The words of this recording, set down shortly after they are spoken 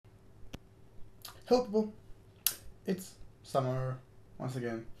Hello people, it's summer once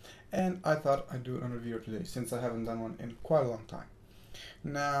again, and I thought I'd do another video today since I haven't done one in quite a long time.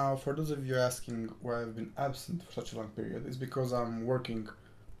 Now, for those of you asking why I've been absent for such a long period, it's because I'm working,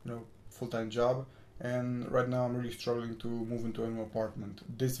 full-time job, and right now I'm really struggling to move into a new apartment.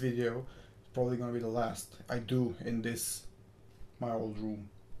 This video is probably going to be the last I do in this, my old room.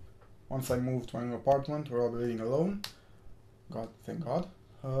 Once I move to my new apartment where I'll be living alone, thank God,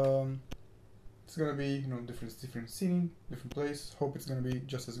 it's gonna be, different scene, different place. Hope it's gonna be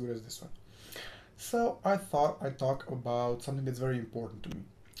just as good as this one. So I thought I'd talk about something that's very important to me.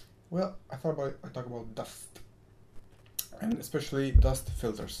 Well, I'd talk about dust, and especially dust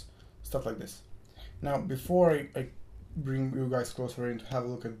filters, stuff like this. Now, before I bring you guys closer in to have a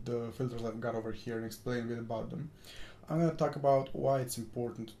look at the filters I've got over here and explain a bit about them, I'm gonna talk about why it's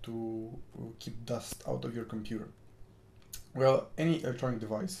important to keep dust out of your computer. Well, any electronic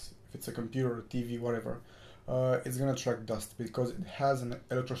device, if it's a computer, a TV, whatever, it's gonna attract dust because it has an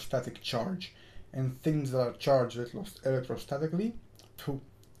electrostatic charge, and things that are charged electrostatically,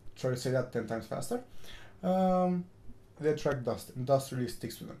 try to say that 10 times faster, they attract dust, and dust really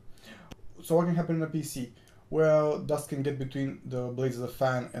sticks to them. So what can happen in a PC? Well, dust can get between the blades of the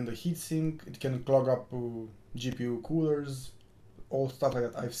fan and the heatsink. It can clog up GPU coolers, all stuff like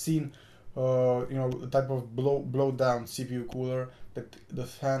that. I've seen the type of blow down CPU cooler that the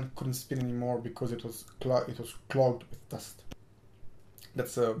fan couldn't spin anymore because it was clogged with dust.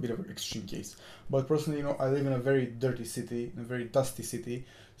 That's a bit of an extreme case, but personally, I live in a very dirty city, in a very dusty city,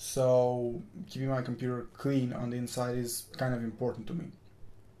 so keeping my computer clean on the inside is kind of important to me.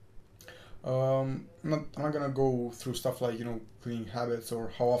 I'm not gonna go through stuff like cleaning habits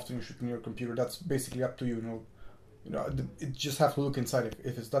or how often you should clean your computer. That's basically up to you. It just have to look inside.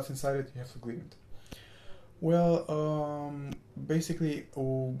 If it's dust inside it, you have to clean it. Well, basically,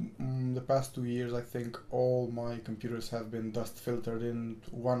 the past 2 years, I think all my computers have been dust filtered in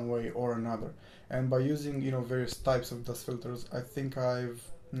one way or another. And by using, various types of dust filters, I think I've,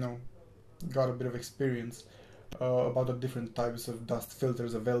 got a bit of experience about the different types of dust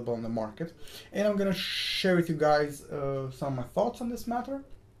filters available on the market. And I'm gonna share with you guys some of my thoughts on this matter.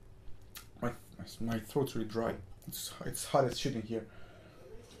 My throat's really dry. It's hot as shit in here.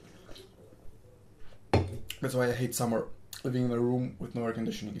 That's why I hate summer. Living in a room with no air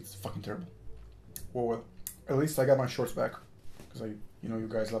conditioning, it's fucking terrible. Well, at least I got my shorts back, because you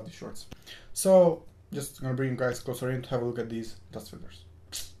guys love these shorts. So, just gonna bring you guys closer in to have a look at these dust filters.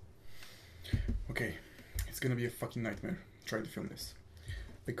 Okay, it's gonna be a fucking nightmare trying to film this,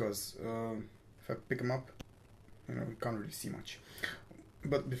 because if I pick them up, you can't really see much.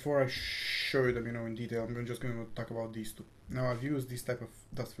 But before I show you them, in detail, I'm just going to talk about these two. Now, I've used this type of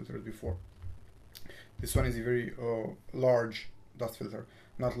dust filters before. This one is a very large dust filter,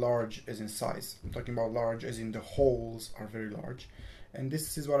 not large as in size. I'm talking about large as in the holes are very large. And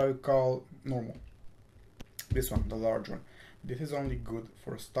this is what I would call normal. This one, the large one. This is only good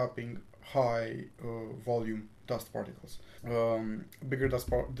for stopping high volume dust particles. Bigger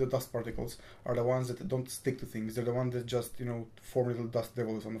the dust particles are the ones that don't stick to things. They're the ones that just form little dust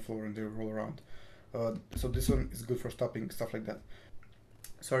devils on the floor and they roll around. So this one is good for stopping stuff like that.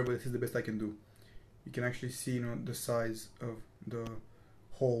 Sorry, but this is the best I can do. You can actually see the size of the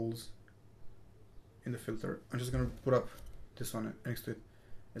holes in the filter. I'm just gonna put up this one next to it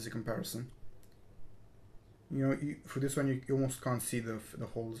as a comparison. For this one you almost can't see the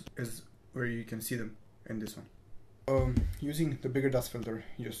holes as where you can see them in this one. Using the bigger dust filter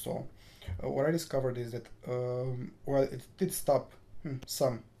you just saw, what I discovered is that while it did stop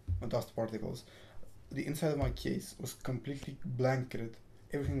some dust particles, the inside of my case was completely blanketed.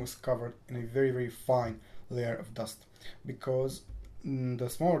 Everything was covered in a very, very fine layer of dust, because the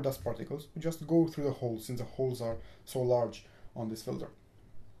smaller dust particles would just go through the holes, since the holes are so large on this filter.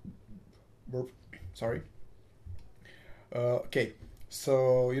 Burp. Sorry. Okay,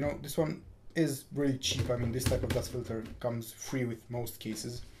 so this one is really cheap. I mean, this type of dust filter comes free with most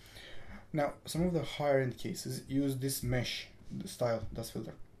cases. Now, some of the higher end cases use this mesh style dust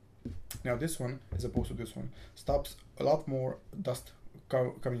filter. Now, this one, as opposed to this one, stops a lot more dust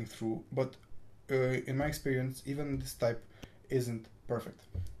coming through, but in my experience, even this type isn't perfect,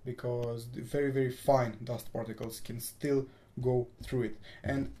 because the very, very fine dust particles can still go through it.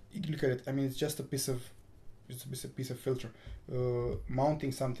 And you can look at it, I mean, it's just a piece of filter.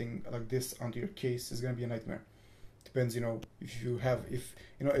 Mounting something like this onto your case is gonna be a nightmare. Depends, if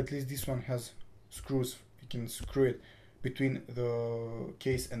at least this one has screws. You can screw it between the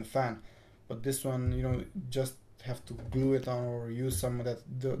case and the fan. But this one, just have to glue it on or use some of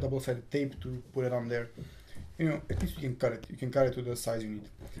that double-sided tape to put it on there. you know, at least you can cut it. You can cut it to the size you need.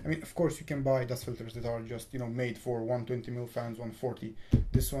 I mean, of course, you can buy dust filters that are just, you know, made for 120 mil fans, 140.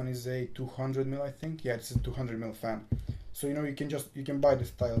 This one is a 200 mil, I think. Yeah, it's a 200 mil fan. So, you know, you can buy this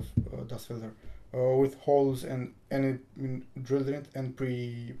style of dust filter with holes and drilled in it and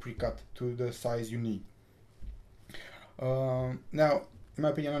pre-cut to the size you need. Now, in my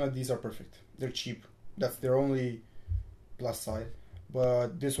opinion, none of these are perfect. They're cheap. That's their only plus side.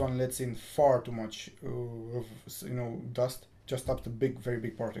 But this one lets in far too much of, you know, dust, just up to very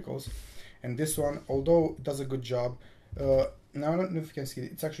big particles. And this one, although it does a good job, now I don't know if you can see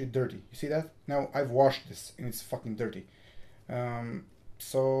it, it's actually dirty. You see that? Now I've washed this and it's fucking dirty.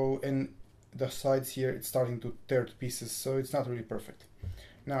 So, and the sides here, it's starting to tear to pieces, so it's not really perfect.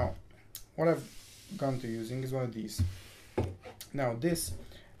 Now, what I've gone to using is one of these. Now this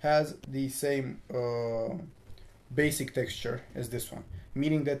has the same basic texture as this one,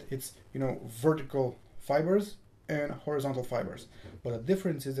 meaning that it's, you know, vertical fibers and horizontal fibers. But the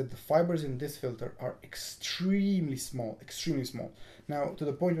difference is that the fibers in this filter are extremely small, extremely small. Now, to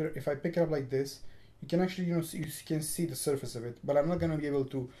the point where if I pick it up like this, you can actually, you know, you can see the surface of it, but I'm not going to be able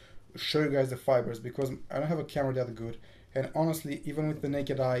to show you guys the fibers because I don't have a camera that good. And honestly, even with the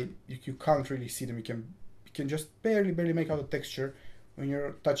naked eye, you can't really see them. You can just barely make out the texture when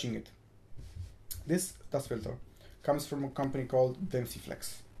you're touching it. This dust filter comes from a company called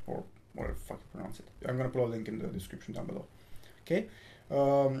Flex, or whatever the fuck you pronounce it. I'm gonna put a link in the description down below. Okay,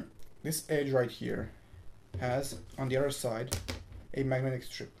 this edge right here has on the other side a magnetic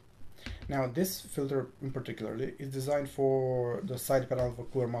strip. Now this filter in particular is designed for the side panel of a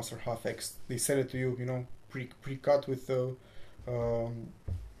Cooler Master haf-x. They sell it to you, you know, pre-cut with the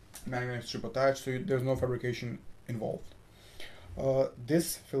magnetic strip attached, so there's no fabrication involved.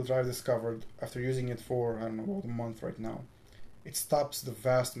 This filter I've discovered after using it for, I don't know, about a month right now. It stops the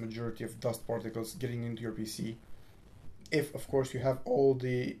vast majority of dust particles getting into your PC. If, of course, you have all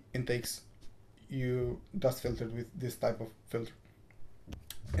the intakes you dust filtered with this type of filter.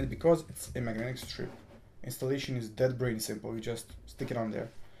 And because it's a magnetic strip, installation is dead brain simple. You just stick it on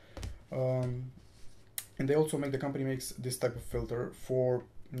there. And they also the company makes this type of filter for,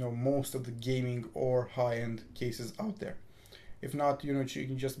 you know, most of the gaming or high-end cases out there. If not, you know, you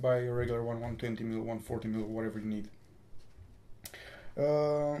can just buy a regular one, 120 mil, 140 mil, whatever you need.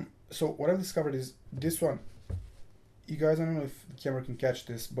 So what I've discovered is this one. You guys, I don't know if the camera can catch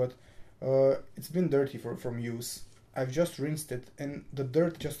this, but it's been dirty from use. I've just rinsed it, and the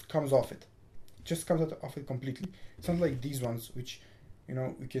dirt just comes off it. It just comes off it completely. It's not like these ones, which, you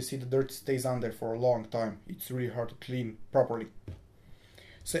know, you can see the dirt stays on there for a long time. It's really hard to clean properly.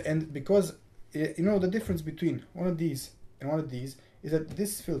 So, and because, you know, the difference between one of these and one of these is that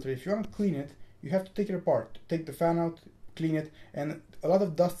this filter, if you want to clean it, you have to take it apart, take the fan out, clean it, and a lot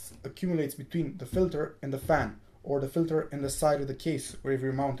of dust accumulates between the filter and the fan, or the filter and the side of the case wherever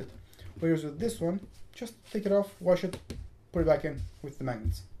you mount it. Whereas with this one, just take it off, wash it, put it back in with the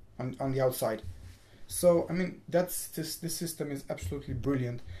magnets on the outside. So I mean, this system is absolutely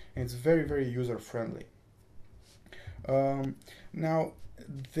brilliant, and it's very user friendly. Now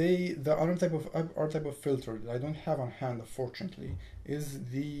the other type of filter that I don't have on hand, unfortunately, is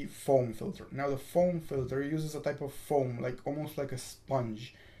the foam filter. Now the foam filter uses a type of foam, like almost like a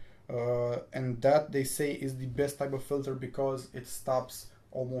sponge, and that they say is the best type of filter because it stops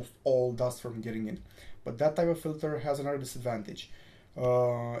almost all dust from getting in. But that type of filter has another disadvantage.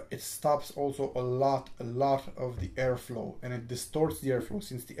 It stops also a lot of the airflow, and it distorts the airflow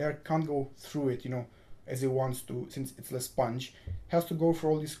since the air can't go through it, you know, as it wants to, since it's a sponge. It has to go through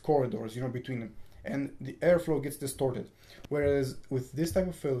all these corridors, you know, between them, and the airflow gets distorted. Whereas with this type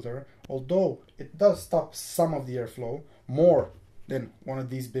of filter, although it does stop some of the airflow, more than one of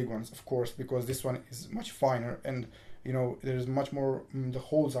these big ones, of course, because this one is much finer, and you know, there's much more, the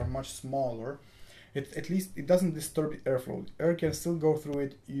holes are much smaller. At least it doesn't disturb the airflow. Air can still go through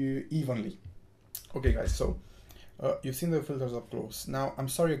it evenly. Okay guys, so you've seen the filters up close. Now I'm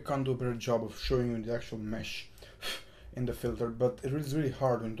sorry I can't do a better job of showing you the actual mesh in the filter, but it is really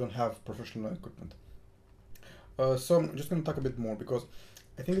hard when you don't have professional equipment. So I'm just going to talk a bit more because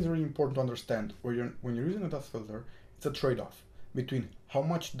I think it's really important to understand when you're using a dust filter, it's a trade-off between how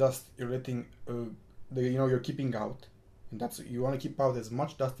much dust you're letting, you're keeping out, and that's, you want to keep out as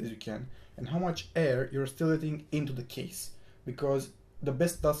much dust as you can, and how much air you're still letting into the case, because the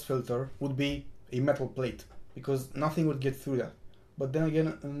best dust filter would be a metal plate, because nothing would get through that. But then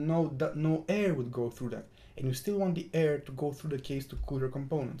again, no air would go through that, and you still want the air to go through the case to cool your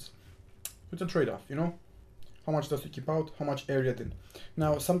components. It's a trade-off, you know, how much dust you keep out, how much air you let in.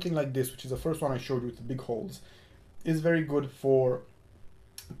 Now something like this, which is the first one I showed you with the big holes, is very good for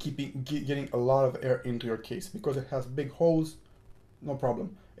getting a lot of air into your case. Because it has big holes, no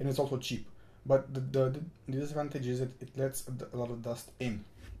problem, and it's also cheap. But the disadvantage is it lets a lot of dust in.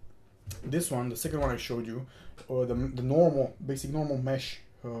 This one, the second one I showed you, or the normal, basic normal mesh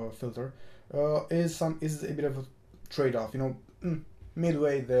filter, is a bit of a trade-off. You know,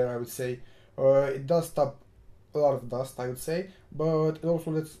 midway there, I would say. It does stop a lot of dust, I would say, but it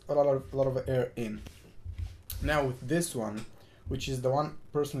also lets a lot of air in. Now with this one, which is the one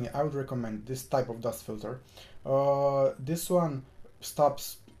personally I would recommend, this type of dust filter, this one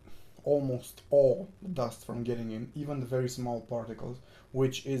stops almost all the dust from getting in, even the very small particles,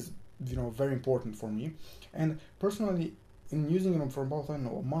 which is, you know, very important for me. And personally, in using it for about, I don't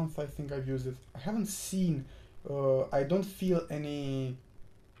know, a month, I think I've used it, I haven't seen, I don't feel any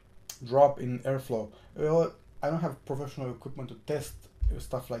drop in airflow. Well, I don't have professional equipment to test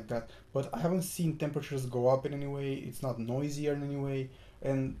stuff like that, but I haven't seen temperatures go up in any way. It's not noisier in any way,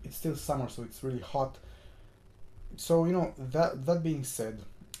 and it's still summer, so it's really hot. So, you know, that being said,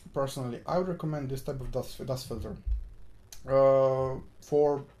 personally, I would recommend this type of dust filter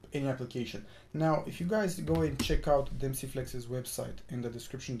for any application. Now, if you guys go and check out DMCFlex's website in the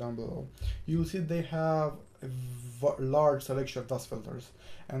description down below, you'll see they have a large selection of dust filters,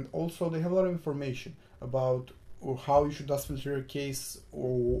 and also they have a lot of information about how you should dust filter your case,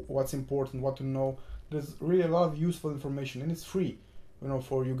 or what's important, what to know. There's really a lot of useful information, and it's free, you know,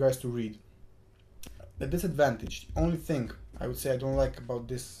 for you guys to read. The disadvantage, the only thing I would say I don't like about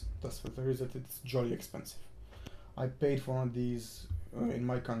this dust filter is that it's jolly expensive. I paid for one of these in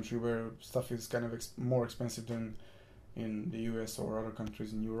my country, where stuff is kind of more expensive than in the US or other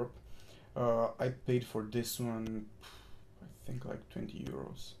countries in Europe. I paid for this one, I think like 20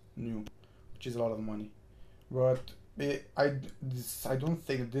 euros new, which is a lot of money. But I don't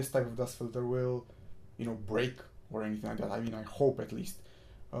think this type of dust filter will, you know, break or anything like that. I mean, I hope at least.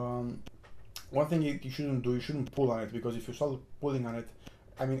 One thing you shouldn't do, you shouldn't pull on it, because if you start pulling on it,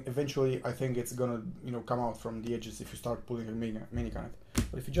 I mean, eventually I think it's gonna, you know, come out from the edges if you start pulling a mini on it.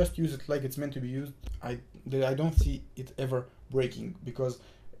 But if you just use it like it's meant to be used, I don't see it ever breaking, because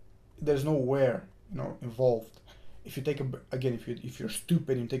there's no wear, you know, involved. If you take if you're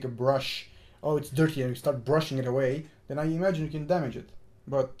stupid and you take a brush, oh, it's dirty, and you start brushing it away, then I imagine you can damage it.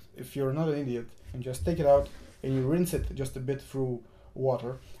 But if you're not an idiot and just take it out and you rinse it just a bit through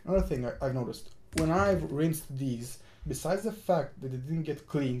water. Another thing I've noticed, when I've rinsed these, besides the fact that they didn't get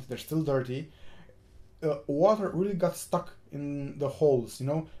cleaned, they're still dirty, water really got stuck in the holes, you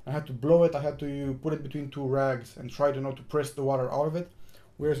know. I had to blow it, I had to put it between two rags and try to, you know, to press the water out of it.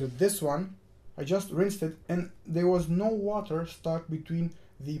 Whereas with this one, I just rinsed it and there was no water stuck between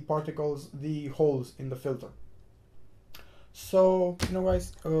the particles, the holes in the filter. So, you know,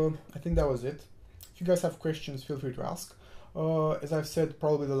 guys, I think that was it. If you guys have questions, feel free to ask. As I've said,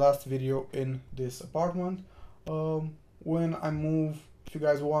 probably the last video in this apartment. When I move, if you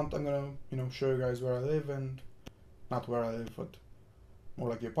guys want, I'm gonna, you know, show you guys where I live, and not where I live, but more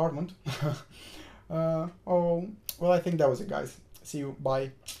like the apartment. Oh, well, I think that was it, guys. See you,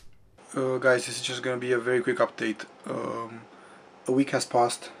 bye. Guys, this is just gonna be a very quick update. A week has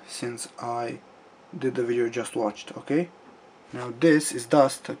passed since I did the video you just watched, okay? Now this is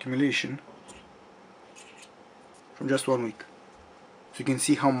dust accumulation from just 1 week. So you can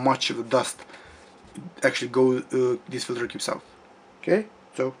see how much of the dust actually this filter keeps out. Okay?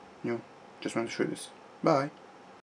 So, you know, just wanted to show you this. Bye.